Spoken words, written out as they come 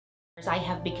I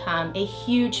have become a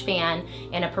huge fan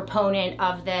and a proponent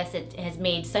of this. It has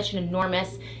made such an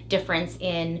enormous difference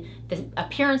in the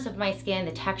appearance of my skin,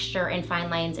 the texture, and fine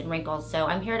lines and wrinkles. So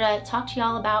I'm here to talk to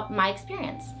y'all about my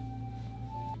experience.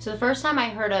 So the first time I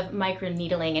heard of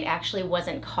microneedling, it actually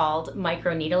wasn't called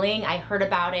microneedling. I heard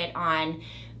about it on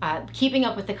Keeping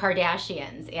Up with the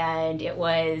Kardashians, and it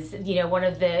was, you know, one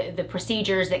of the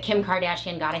procedures that Kim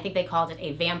Kardashian got. I think they called it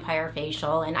a vampire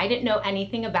facial, and I didn't know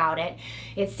anything about it.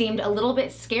 It seemed a little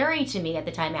bit scary to me at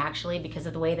the time, actually, because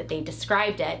of the way that they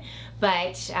described it.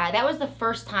 But that was the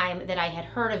first time that I had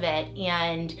heard of it,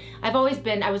 and I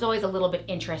was always a little bit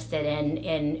interested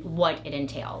in what it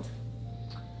entailed.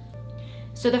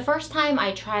 So the first time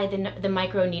I tried the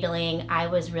microneedling, I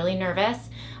was really nervous.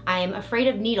 I'm afraid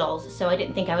of needles, so I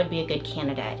didn't think I would be a good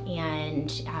candidate.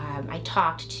 And I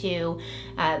talked to,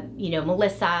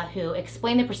 Melissa, who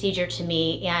explained the procedure to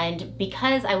me. And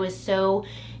because I was so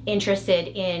interested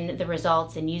in the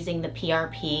results and using the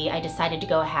PRP, I decided to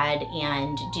go ahead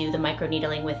and do the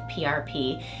microneedling with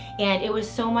PRP. And it was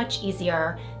so much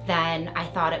easier than I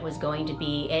thought it was going to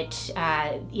be. It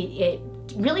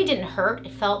really didn't hurt.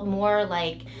 It felt more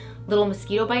like little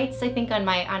mosquito bites, I think, on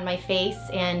my face,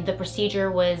 and the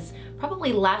procedure was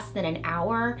probably less than an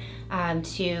hour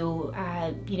to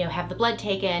have the blood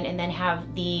taken and then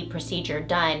have the procedure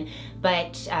done.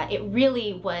 But it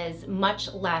really was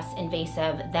much less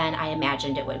invasive than I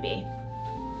imagined it would be.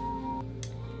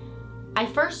 I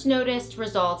first noticed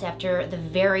results after the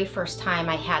very first time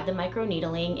I had the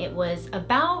microneedling. It was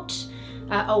about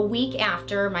a week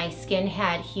after my skin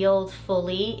had healed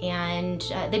fully, and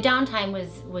the downtime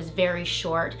was very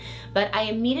short, but I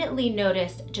immediately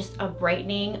noticed just a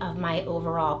brightening of my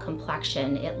overall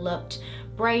complexion. It looked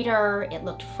brighter, it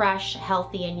looked fresh,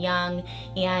 healthy, and young,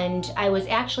 and I was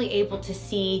actually able to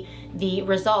see the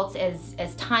results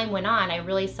as time went on. I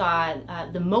really saw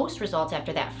the most results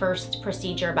after that first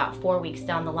procedure about 4 weeks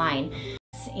down the line.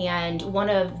 And one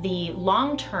of the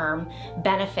long-term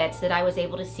benefits that I was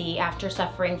able to see after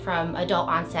suffering from adult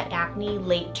onset acne,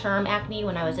 late-term acne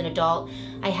when I was an adult,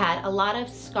 I had a lot of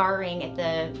scarring at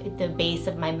the base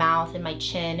of my mouth and my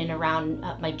chin and around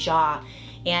my jaw.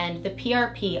 And the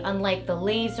PRP, unlike the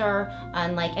laser,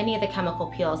 unlike any of the chemical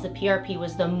peels, the PRP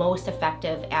was the most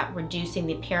effective at reducing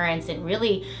the appearance and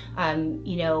really,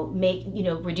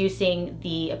 reducing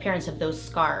the appearance of those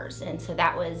scars. And so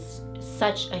that was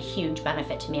such a huge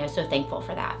benefit to me. I was so thankful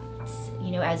for that.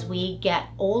 As we get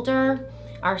older,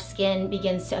 our skin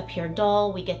begins to appear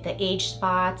dull. We get the age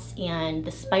spots and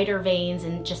the spider veins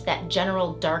and just that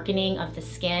general darkening of the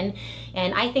skin.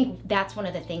 And I think that's one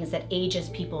of the things that ages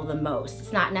people the most.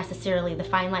 It's not necessarily the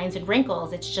fine lines and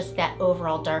wrinkles, it's just that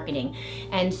overall darkening.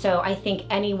 And so I think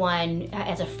anyone,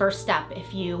 as a first step,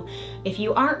 if you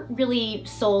aren't really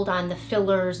sold on the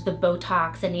fillers, the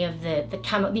Botox, any of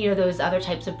those other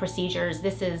types of procedures,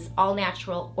 this is all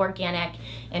natural, organic,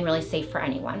 and really safe for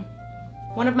anyone.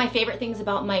 One of my favorite things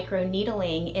about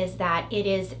microneedling is that it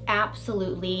is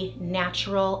absolutely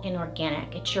natural and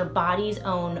organic. It's your body's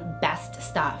own best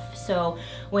stuff. So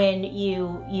when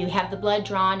you have the blood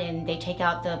drawn and they take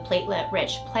out the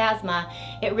platelet-rich plasma,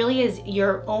 it really is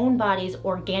your own body's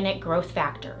organic growth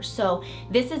factor. So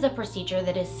this is a procedure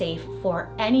that is safe for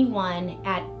anyone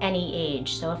at any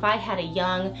age. So if I had a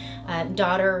young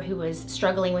daughter who was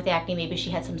struggling with acne, maybe she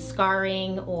had some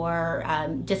scarring or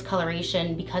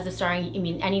discoloration because of scarring,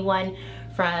 anyone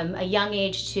from a young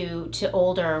age to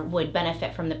older would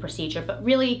benefit from the procedure, but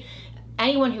really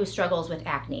anyone who struggles with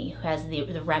acne, who has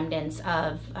the remnants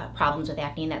of problems with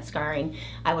acne and that scarring,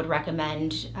 I would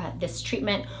recommend this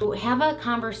treatment. Have a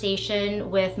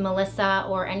conversation with Melissa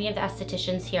or any of the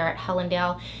estheticians here at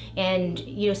Helendale, and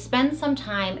spend some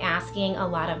time asking a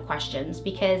lot of questions,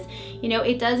 because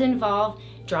it does involve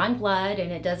drawing blood,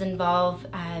 and it does involve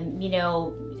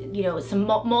some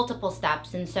multiple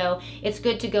steps, and so it's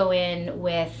good to go in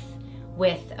with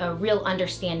a real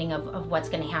understanding of what's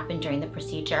going to happen during the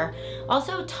procedure.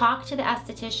 Also, talk to the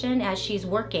esthetician as she's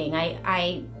working.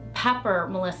 I pepper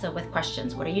Melissa with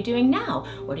questions. What are you doing now?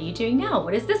 What are you doing now?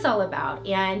 What is this all about?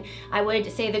 And I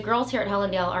would say the girls here at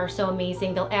Helendale are so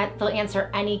amazing. They'll answer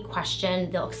any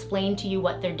question. They'll explain to you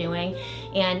what they're doing,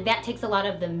 and that takes a lot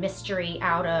of the mystery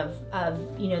out of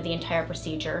the entire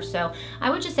procedure. So I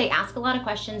would just say ask a lot of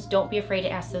questions. Don't be afraid to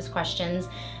ask those questions.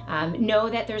 Know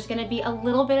that there's going to be a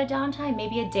little bit of downtime,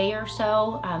 maybe a day or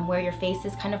so, where your face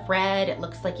is kind of red. It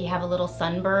looks like you have a little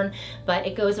sunburn, but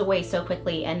it goes away so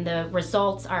quickly, and the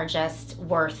results are just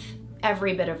worth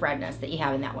every bit of redness that you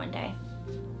have in that one day.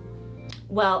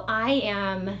 Well, I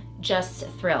am just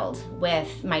thrilled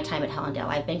with my time at Helendale.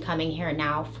 I've been coming here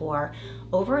now for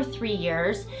over 3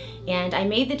 years, and I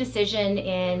made the decision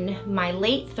in my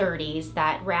late 30s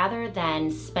that rather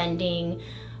than spending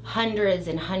hundreds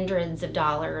and hundreds of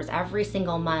dollars every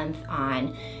single month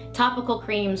on topical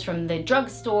creams from the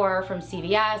drugstore, from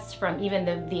CVS, from even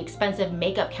the expensive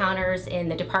makeup counters in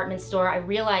the department store, I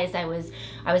realized I was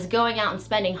going out and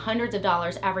spending hundreds of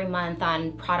dollars every month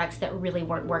on products that really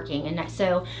weren't working. And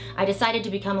so I decided to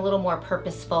become a little more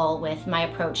purposeful with my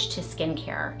approach to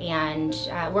skincare.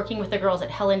 And working with the girls at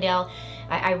Helendale,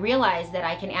 I realized that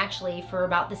I can actually, for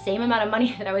about the same amount of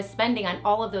money that I was spending on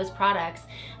all of those products,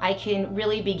 I can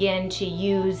really begin to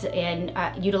use and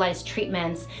utilize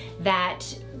treatments that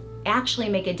actually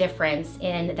make a difference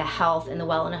in the health and the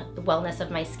wellness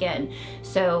of my skin.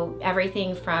 So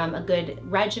everything from a good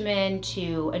regimen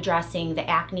to addressing the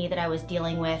acne that I was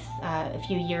dealing with a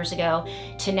few years ago,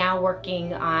 to now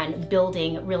working on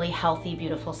building really healthy,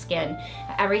 beautiful skin.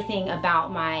 Everything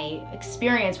about my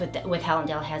experience with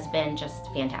Helendale has been just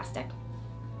fantastic.